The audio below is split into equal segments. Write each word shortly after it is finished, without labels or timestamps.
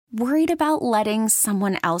Worried about letting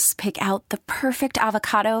someone else pick out the perfect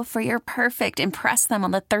avocado for your perfect impress them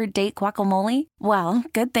on the third date guacamole? Well,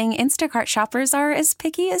 good thing Instacart shoppers are as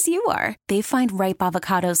picky as you are. They find ripe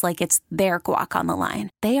avocados like it's their guac on the line.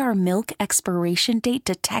 They are milk expiration date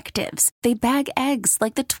detectives. They bag eggs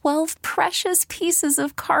like the 12 precious pieces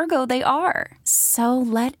of cargo they are. So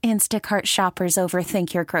let Instacart shoppers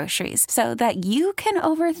overthink your groceries so that you can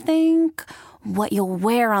overthink what you'll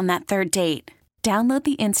wear on that third date. Download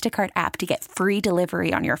the Instacart app to get free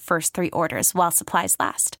delivery on your first 3 orders while supplies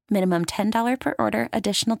last. Minimum $10 per order.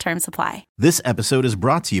 Additional terms apply. This episode is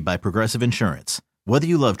brought to you by Progressive Insurance. Whether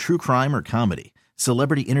you love true crime or comedy,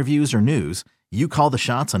 celebrity interviews or news, you call the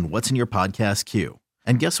shots on what's in your podcast queue.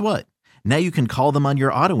 And guess what? Now you can call them on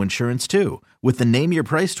your auto insurance too with the Name Your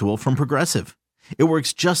Price tool from Progressive. It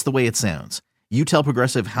works just the way it sounds. You tell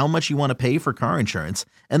Progressive how much you want to pay for car insurance,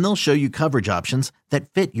 and they'll show you coverage options that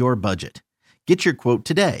fit your budget. Get your quote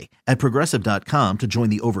today at Progressive.com to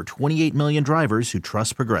join the over 28 million drivers who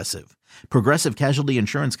trust Progressive. Progressive Casualty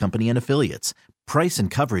Insurance Company and Affiliates. Price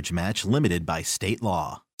and coverage match limited by state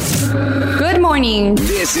law. Good morning.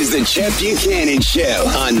 This is the Chet Buchanan Show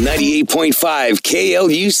on 98.5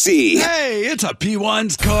 KLUC. Hey, it's a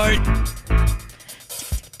P1's cart.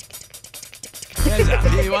 It's a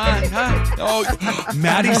P1, huh? Oh,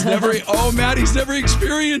 Maddie's never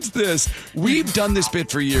experienced this. We've done this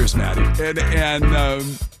bit for years, Maddie, we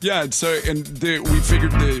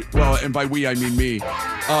figured and by we I mean me.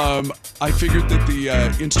 I figured that the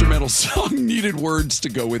instrumental song needed words to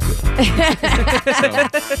go with it.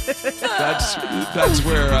 So that's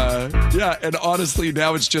where and honestly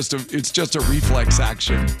now it's just a reflex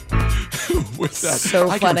action. With that. So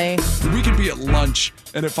funny. We could be at lunch,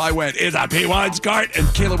 and if I went, "It's a P1's cart," and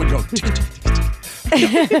Kayla would go.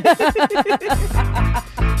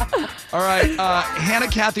 All right, Hannah,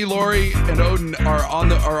 Kathy, Lori, and Odin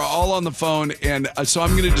are all on the phone, and so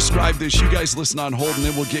I'm going to describe this. You guys listen on hold, and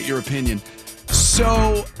then we'll get your opinion.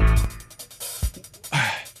 So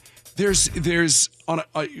there's on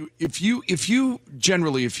if you hear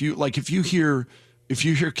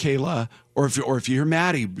Kayla or if you hear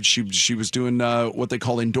Maddie, she was doing what they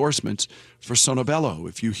call endorsements for Sonobello.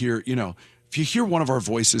 If you hear one of our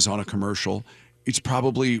voices on a commercial, we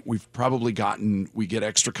get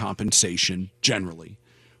extra compensation generally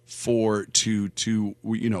to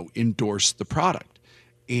endorse the product.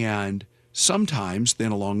 And sometimes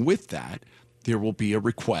then along with that, there will be a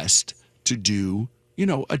request to do,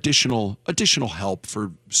 additional help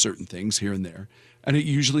for certain things here and there. And it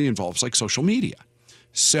usually involves like social media.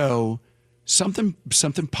 So something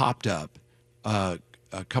popped up a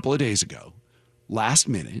couple of days ago, last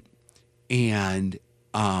minute, and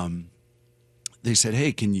they said,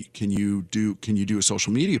 "Hey, can you do a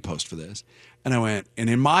social media post for this?" And I went, and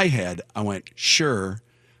in my head, I went, "Sure."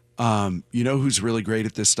 Who's really great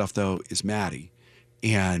at this stuff though is Maddie,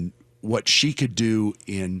 and what she could do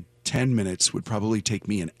in 10 minutes would probably take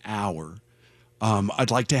me an hour.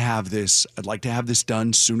 I'd like to have this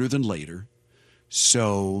done sooner than later.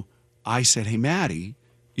 So I said, "Hey, Maddie,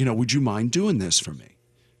 would you mind doing this for me?"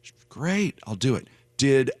 Great, I'll do it.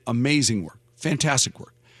 Did amazing work, fantastic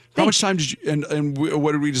work. How much time did you, and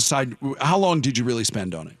what did we decide? How long did you really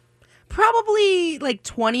spend on it? Probably like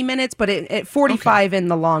 20 minutes, but at 45 in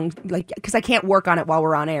the long, because I can't work on it while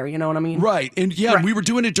we're on air, you know what I mean? Right. And right. We were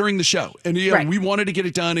doing it during the show. And right. We wanted to get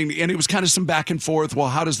it done. And it was kind of some back and forth. Well,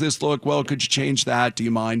 how does this look? Well, could you change that? Do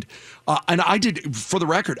you mind? And I did, for the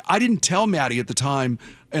record, I didn't tell Maddie at the time,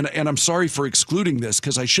 and I'm sorry for excluding this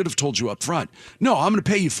because I should have told you up front. No, I'm going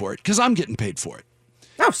to pay you for it because I'm getting paid for it.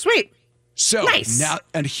 Oh, sweet. So nice. Now,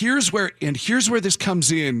 and here's where this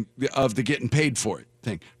comes in of the getting paid for it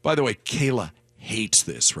thing. By the way, Kayla hates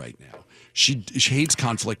this right now. She hates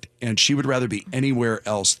conflict, and she would rather be anywhere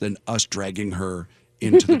else than us dragging her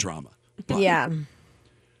into the drama. But, yeah.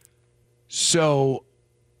 So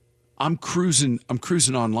I'm cruising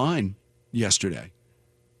online yesterday,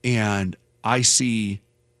 and I see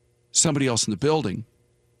somebody else in the building,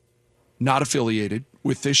 not affiliated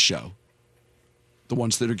with this show, the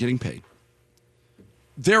ones that are getting paid.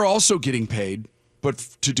 They're also getting paid, but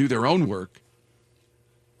to do their own work,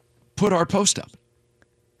 put our post up.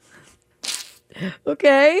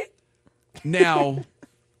 Okay. Now,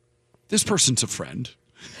 this person's a friend.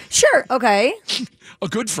 Sure, okay. A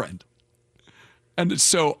good friend. And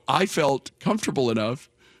so I felt comfortable enough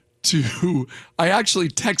I actually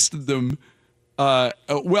texted them. I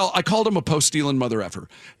called him a post-stealing mother effer.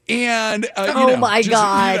 And, my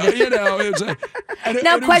God.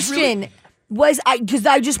 Now, question. Because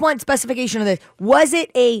I just want specification of this. Was it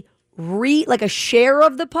a like a share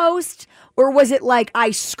of the post, or was it like I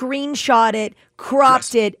screenshot it,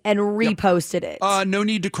 cropped it, and reposted it? No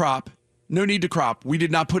need to crop. No need to crop. We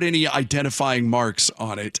did not put any identifying marks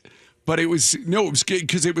on it, but it was good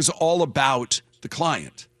because it was all about the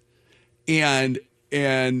client, and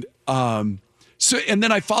then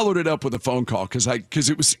I followed it up with a phone call because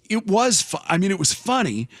it was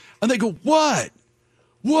funny, and they go, what,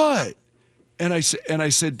 and I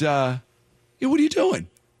said, yeah, what are you doing?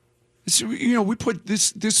 We put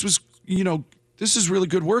this was, this is really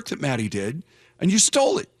good work that Maddie did, and you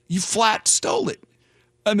stole it. You flat stole it.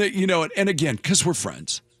 And then, and again, because we're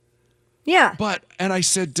friends. Yeah. And I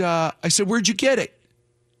said, where'd you get it?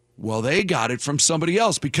 Well, they got it from somebody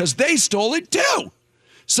else because they stole it too.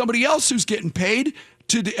 Somebody else who's getting paid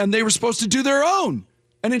and they were supposed to do their own.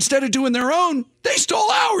 And instead of doing their own, they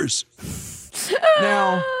stole ours.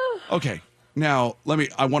 Now,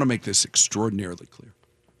 I want to make this extraordinarily clear.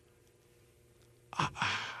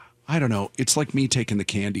 I don't know. It's like me taking the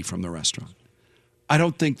candy from the restaurant. I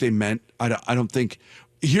don't think they meant, I don't think,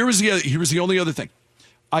 here was the only other thing.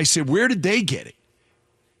 I said, where did they get it?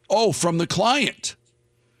 Oh, from the client.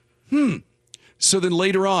 So then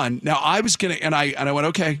later on, now I was going to, and I went,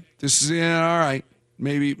 okay, this is, all right,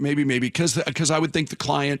 maybe, because I would think the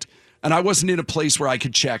client, and I wasn't in a place where I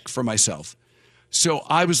could check for myself. So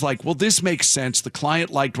I was like, well, this makes sense. The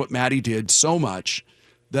client liked what Maddie did so much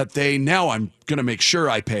that now I'm going to make sure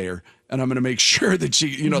I pay her, and I'm going to make sure that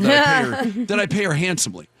she, that I pay her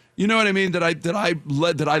handsomely. You know what I mean? That I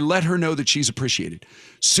let her know that she's appreciated.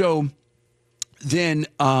 So then,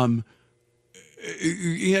 but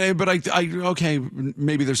okay,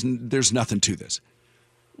 maybe there's nothing to this.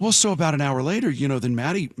 Well, so about an hour later, then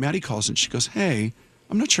Maddie calls and she goes, hey,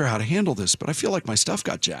 I'm not sure how to handle this, but I feel like my stuff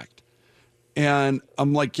got jacked. And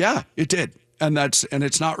I'm like, yeah, it did. And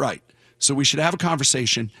it's not right. So we should have a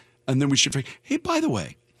conversation, and then we should, hey, by the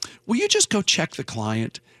way, will you just go check the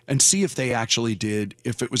client and see if they actually did,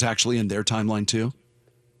 if it was actually in their timeline too?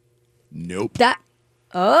 Nope.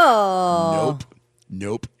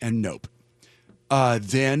 Nope, and nope.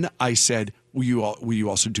 Then I said, will you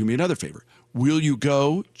also do me another favor? Will you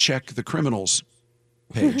go check the criminals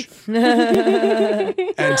page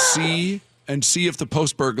and see if the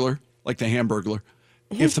post burglar, like the Hamburglar,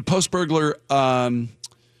 if the post burglar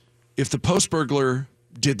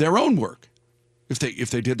did their own work, if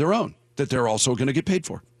they did their own, that they're also going to get paid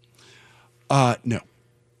for. No,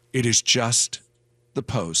 it is just the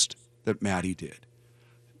post that Maddie did.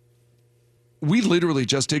 We literally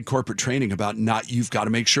just did corporate training about you've got to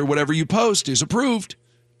make sure whatever you post is approved,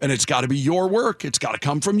 and it's got to be your work. It's got to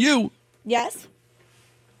come from you. Yes.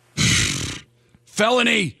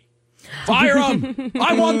 Felony. Fire them.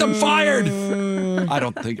 I want them fired. I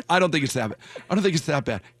don't think it's that bad. I don't think it's that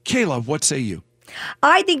bad. Kayla, what say you?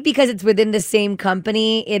 I think because it's within the same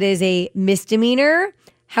company, it is a misdemeanor.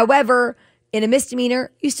 However, in a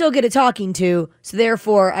misdemeanor, you still get a talking to. So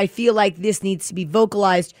therefore, I feel like this needs to be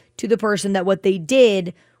vocalized to the person that what they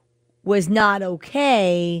did was not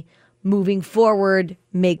okay. Moving forward,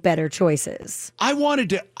 make better choices. I wanted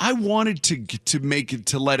to make it,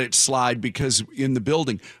 to let it slide because in the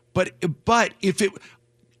building. But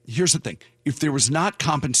here's the thing. If there was not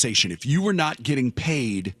compensation, if you were not getting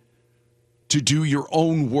paid to do your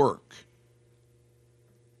own work,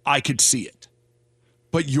 I could see it.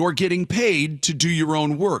 But you're getting paid to do your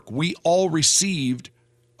own work. We all received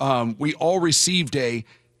a,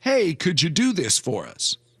 hey, could you do this for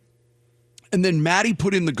us? And then Maddie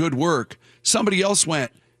put in the good work. Somebody else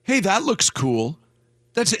went, hey, that looks cool.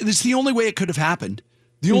 That's the only way it could have happened.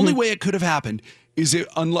 The only way it could have happened is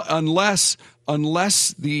unless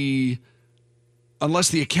the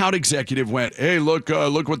account executive went, hey, look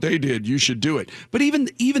what they did. You should do it. But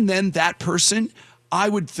even then, that person, I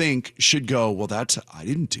would think, should go, well, I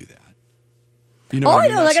didn't do that. You know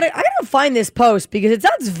what I mean? I gotta find this post because it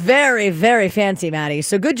sounds very, very fancy, Maddie.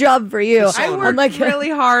 So good job for you. I worked really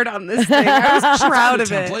hard on this thing. I was proud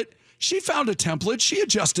of it. She found a template. She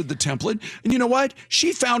adjusted the template. And you know what?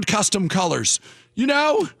 She found custom colors.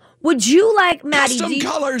 Would you like, Maddie? Custom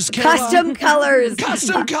colors, Kayla. Custom colors.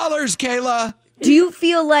 Custom colors, Kayla. Do you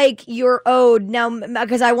feel like you're owed now?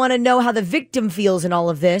 Because I want to know how the victim feels in all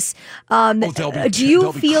of this. Do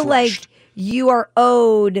you feel like you are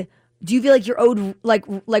owed? Do you feel like you're owed like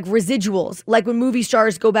residuals, like when movie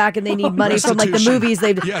stars go back and they need money from like the movies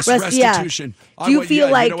they've restitution? Yeah. Do you feel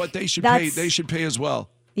like you know what they should pay? They should pay as well.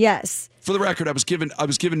 Yes. For the record, I was giving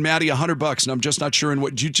Maddie $100, and I'm just not sure in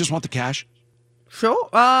what. Do you just want the cash? Sure.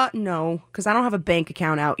 No, because I don't have a bank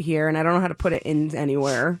account out here, and I don't know how to put it in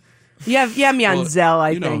anywhere. You have me on Zelle,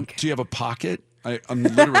 I think. Do you have a pocket? I'm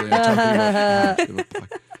literally talking about.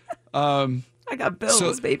 I got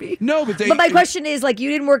bills, baby. No, but my question is, like, you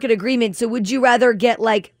didn't work an agreement, so would you rather get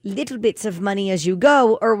like little bits of money as you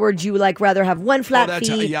go, or would you like rather have one flat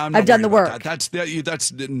fee? Yeah, I've done the work. That's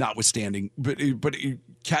notwithstanding. But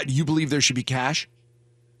Kat, you believe there should be cash?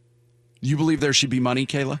 You believe there should be money,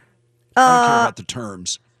 Kayla? I don't care about the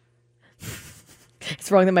terms.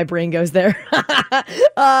 It's wrong that my brain goes there.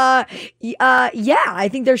 Yeah, I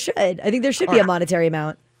think there should. I think there should be a monetary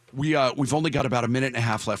amount. We've only got about a minute and a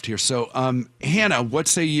half left here. So, Hannah, what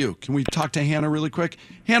say you? Can we talk to Hannah really quick?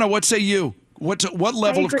 Hannah, what say you? What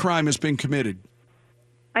level of crime has been committed?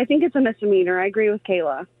 I think it's a misdemeanor. I agree with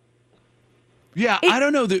Kayla. Yeah, I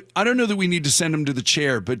don't know that we need to send him to the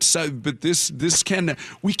chair, but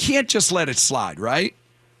we can't just let it slide, right?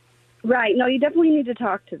 Right. No, you definitely need to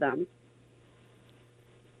talk to them.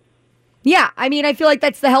 Yeah, I mean, I feel like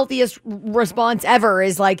that's the healthiest response ever.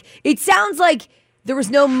 Is like, it sounds like there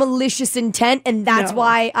was no malicious intent, and that's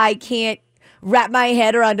why I can't wrap my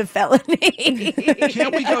head around a felony.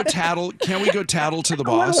 Can't we go tattle? Can't we go tattle to the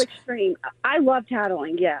boss? A little extreme. I love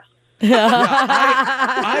tattling. Yes.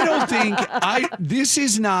 I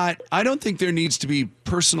don't think there needs to be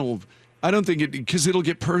personal. I don't think it, because it'll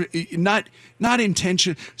get not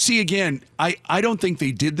intention. See, again, I don't think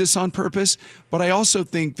they did this on purpose, but I also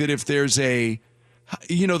think that if there's the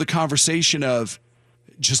conversation of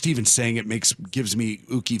just even saying it gives me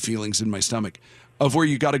ooky feelings in my stomach, of where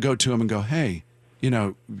you got to go to him and go, hey,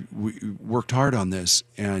 we worked hard on this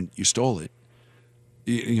and you stole it.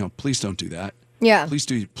 Please don't do that. Yeah.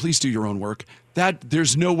 Please do your own work. That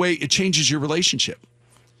there's no way it changes your relationship.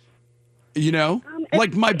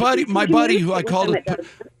 Like my buddy who I called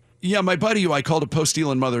my buddy who I called a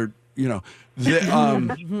post-stealing mother. That's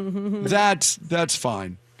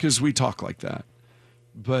fine because we talk like that.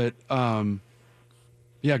 But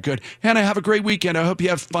yeah, good. Hannah, have a great weekend. I hope you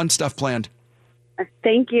have fun stuff planned.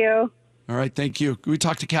 Thank you. All right, thank you. Can we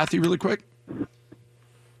talk to Kathy really quick?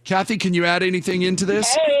 Kathy, can you add anything into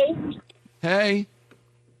this? Hey.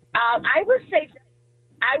 I would say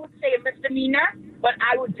a misdemeanor, but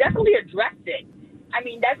I would definitely address it. I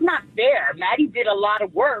mean, that's not fair. Maddie did a lot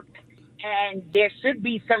of work, and there should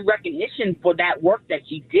be some recognition for that work that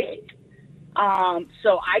she did.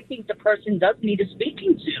 So I think the person does need a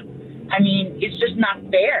speaking to. I mean, it's just not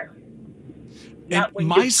fair.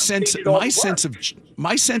 My sense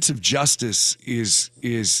of justice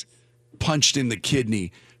is punched in the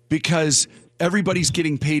kidney because everybody's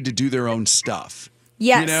getting paid to do their own stuff.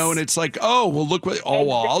 Yes. And it's like, oh, well, look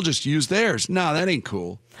I'll just use theirs. No, that ain't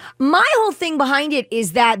cool. My whole thing behind it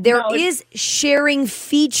is that there is sharing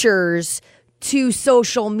features to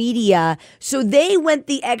social media. So they went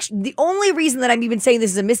the only reason that I'm even saying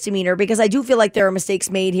this is a misdemeanor, because I do feel like there are mistakes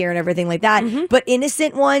made here and everything like that, but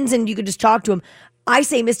innocent ones, and you could just talk to them. I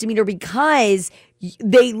say misdemeanor because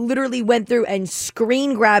they literally went through and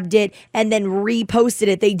screen grabbed it and then reposted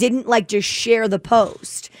it. They didn't just share the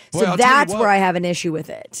post. So that's where I have an issue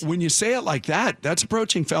with it. When you say it like that, that's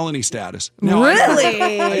approaching felony status. Now,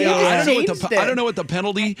 really? I don't know what the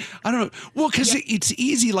penalty. I don't know. Well, because it's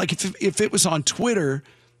easy. Like if it was on Twitter.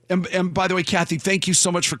 And by the way, Kathy, thank you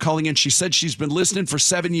so much for calling in. She said she's been listening for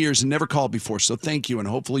 7 years and never called before. So thank you, and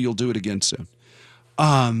hopefully you'll do it again soon.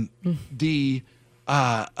 When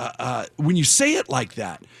you say it like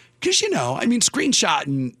that, because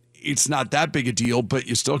screenshotting, it's not that big a deal, but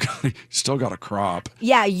you still got a crop.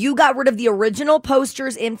 Yeah, you got rid of the original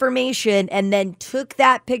poster's information and then took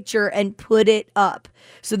that picture and put it up.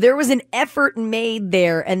 So there was an effort made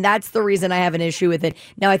there, and that's the reason I have an issue with it.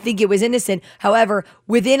 Now, I think it was innocent. However,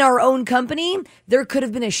 within our own company, there could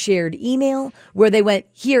have been a shared email where they went,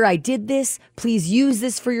 here, I did this. Please use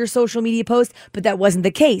this for your social media post. But that wasn't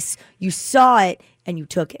the case. You saw it and you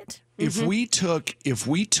took it. If we took,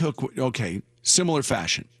 similar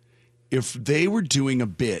fashion, if they were doing a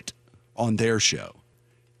bit on their show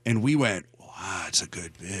and we went, wow, it's a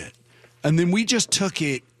good bit, and then we just took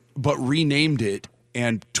it but renamed it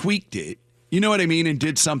and tweaked it, you know what I mean, and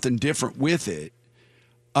did something different with it,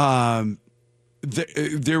 that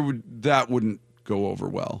wouldn't go over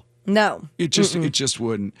well. No, it just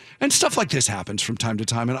wouldn't. And stuff like this happens from time to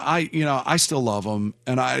time, and I still love them,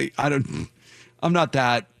 and I'm not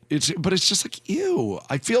that. But it's just like, ew.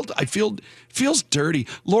 I feel feels dirty.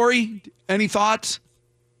 Lori, any thoughts?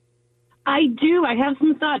 I do. I have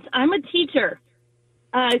some thoughts. I'm a teacher,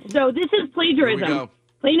 so this is plagiarism,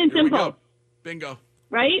 plain and simple. Bingo.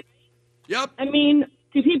 Right? Yep. I mean,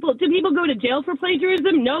 do people go to jail for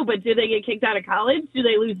plagiarism? No, but do they get kicked out of college? Do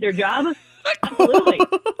they lose their job? Absolutely.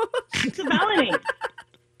 It's a felony.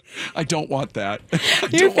 I don't want that.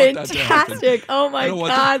 You're fantastic. Oh my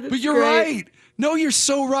God. But you're right. No, you're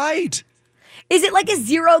so right. Is it like a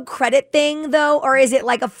zero credit thing, though? Or is it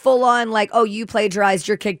like a full-on, like, oh, you plagiarized,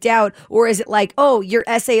 you're kicked out? Or is it like, oh, your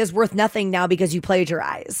essay is worth nothing now because you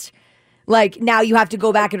plagiarized? Like, now you have to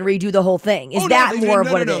go back and redo the whole thing. Is that more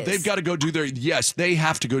of what it is? They've got to go do they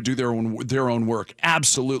have to go do their own work.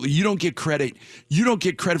 Absolutely. You don't get credit. You don't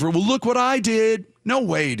get credit for, well, look what I did. No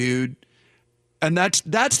way, dude. And that's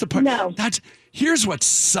the part. No. Here's what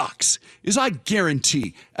sucks is I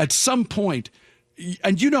guarantee at some point,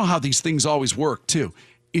 and you know how these things always work too,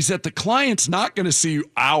 is that the client's not going to see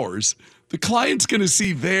ours. The client's going to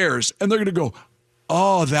see theirs, and they're going to go,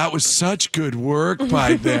 oh, that was such good work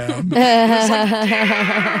by them. It's like,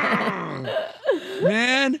 damn,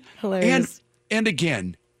 man. Hilarious. And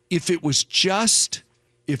again, if it was just,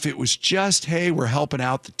 hey, we're helping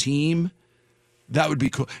out the team, that would be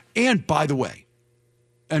cool. And by the way,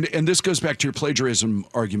 and this goes back to your plagiarism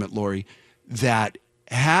argument, Lori, that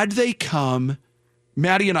had they come,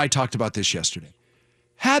 Maddie and I talked about this yesterday.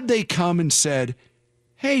 Had they come and said,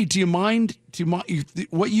 hey, do you mind,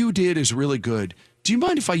 what you did is really good. Do you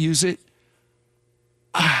mind if I use it?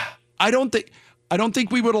 I don't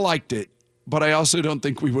think we would have liked it, but I also don't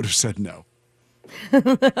think we would have said no.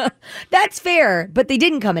 That's fair, but they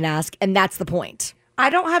didn't come and ask, and that's the point. I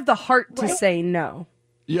don't have the heart to say no.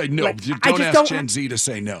 Yeah, no, Like, you I don't just ask don't- Gen Z to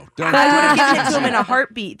say no. I would have given it to him in a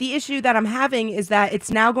heartbeat. The issue that I'm having is that it's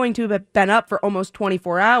now going to have been up for almost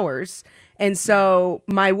 24 hours. And so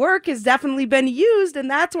my work has definitely been used, and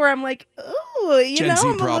that's where I'm like, oh, Gen Z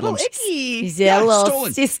I'm problems. a little icky. Yeah, a little,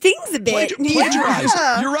 stolen. it stings a bit. Plagiarized.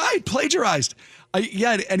 Yeah. You're right. Plagiarized.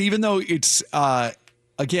 And even though it's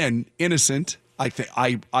again innocent, I think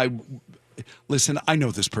I listen. I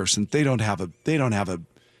know this person. They don't have a.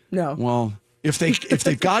 No. Well, if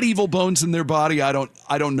they've got evil bones in their body, I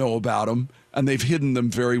don't know about them, and they've hidden them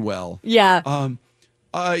very well. Yeah.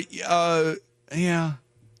 Yeah,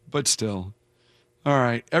 but still. All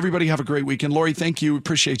right. Everybody have a great weekend. Lori, thank you.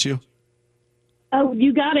 Appreciate you. Oh,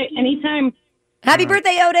 you got it. Anytime. Happy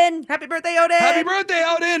birthday, Odin. Happy birthday, Odin. Happy birthday,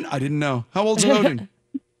 Odin. I didn't know. How old's Odin?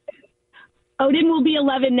 Odin will be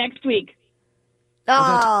 11 next week.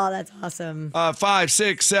 Oh, that's awesome. 5,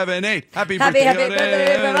 6, 7, 8. Happy Happy birthday, Odin.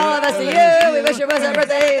 birthday from all of us to you. We wish it was a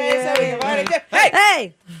birthday.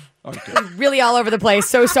 Hey! Okay. Really all over the place.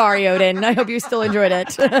 So sorry, Odin. I hope you still enjoyed it.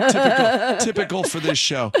 Typical for this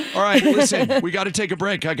show. All right, listen, we got to take a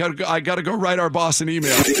break. I got to go write our boss an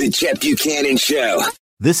email. The Chet Buchanan Show.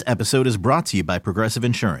 This episode is brought to you by Progressive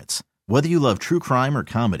Insurance. Whether you love true crime or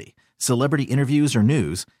comedy, celebrity interviews or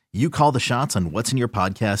news, you call the shots on what's in your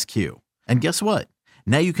podcast queue. And guess what?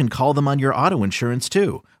 Now you can call them on your auto insurance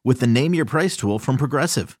too with the Name Your Price tool from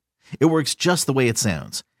Progressive. It works just the way it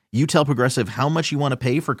sounds. You tell Progressive how much you want to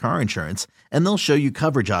pay for car insurance, and they'll show you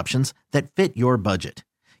coverage options that fit your budget.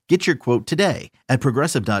 Get your quote today at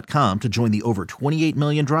Progressive.com to join the over 28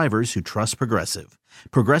 million drivers who trust Progressive.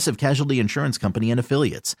 Progressive Casualty Insurance Company and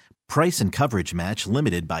Affiliates. Price and coverage match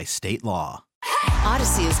limited by state law.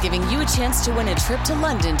 Odyssey is giving you a chance to win a trip to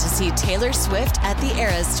London to see Taylor Swift at the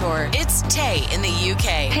Eras Tour. It's Tay in the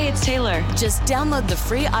UK. Hey, it's Taylor. Just download the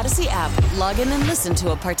free Odyssey app, log in and listen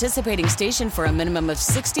to a participating station for a minimum of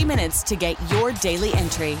 60 minutes to get your daily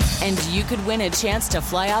entry. And you could win a chance to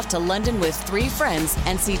fly off to London with 3 friends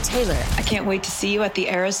and see Taylor. I can't wait to see you at the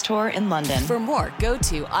Eras Tour in London. For more, go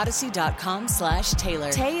to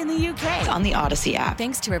odyssey.com/Taylor. Tay in the UK. It's on the Odyssey app.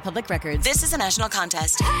 Thanks to Republic Records. This is a national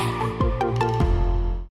contest.